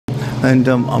And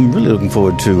I'm really looking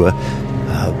forward to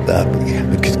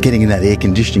getting in that air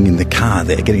conditioning in the car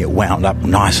there, getting it wound up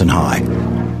nice and high.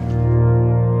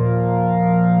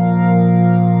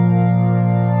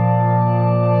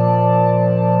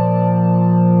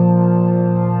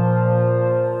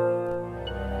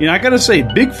 You know, I gotta say,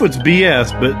 Bigfoot's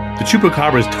BS, but the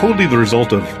chupacabra is totally the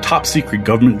result of top-secret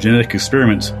government genetic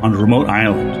experiments on a remote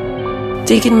island.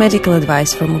 Taking medical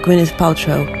advice from Gwyneth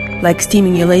Paltrow, like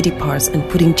steaming your lady parts and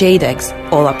putting jade eggs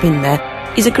all up in there,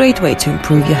 is a great way to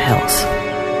improve your health.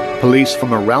 Police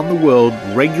from around the world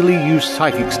regularly use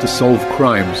psychics to solve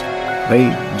crimes.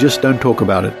 They just don't talk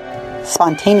about it.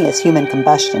 Spontaneous human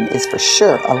combustion is for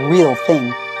sure a real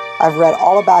thing. I've read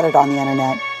all about it on the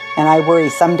internet, and I worry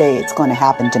someday it's going to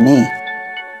happen to me.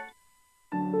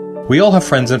 We all have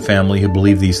friends and family who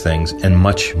believe these things and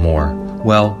much more.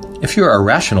 Well, if you're a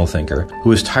rational thinker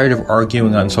who is tired of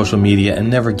arguing on social media and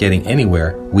never getting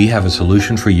anywhere, we have a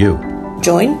solution for you.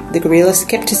 Join the Guerrilla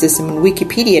Skepticism and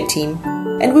Wikipedia team,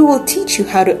 and we will teach you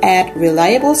how to add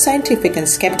reliable scientific and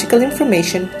skeptical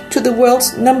information to the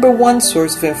world's #1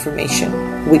 source of information,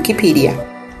 Wikipedia.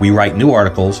 We write new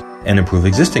articles and improve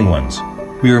existing ones.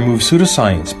 We remove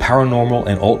pseudoscience, paranormal,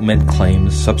 and alt-med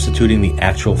claims, substituting the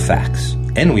actual facts.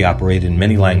 And we operate in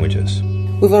many languages.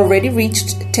 We've already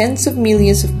reached tens of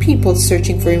millions of people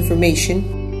searching for information,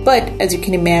 but as you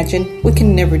can imagine, we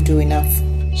can never do enough.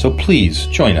 So please,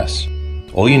 join us.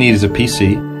 All you need is a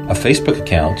PC, a Facebook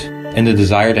account, and the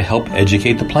desire to help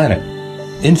educate the planet.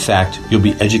 In fact, you'll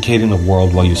be educating the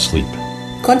world while you sleep.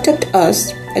 Contact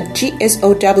us at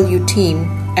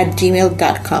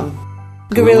GSoWteam@gmail.com.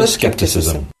 Guerrilla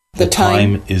Skepticism. The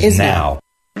time is now.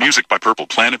 Music by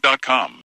PurplePlanet.com.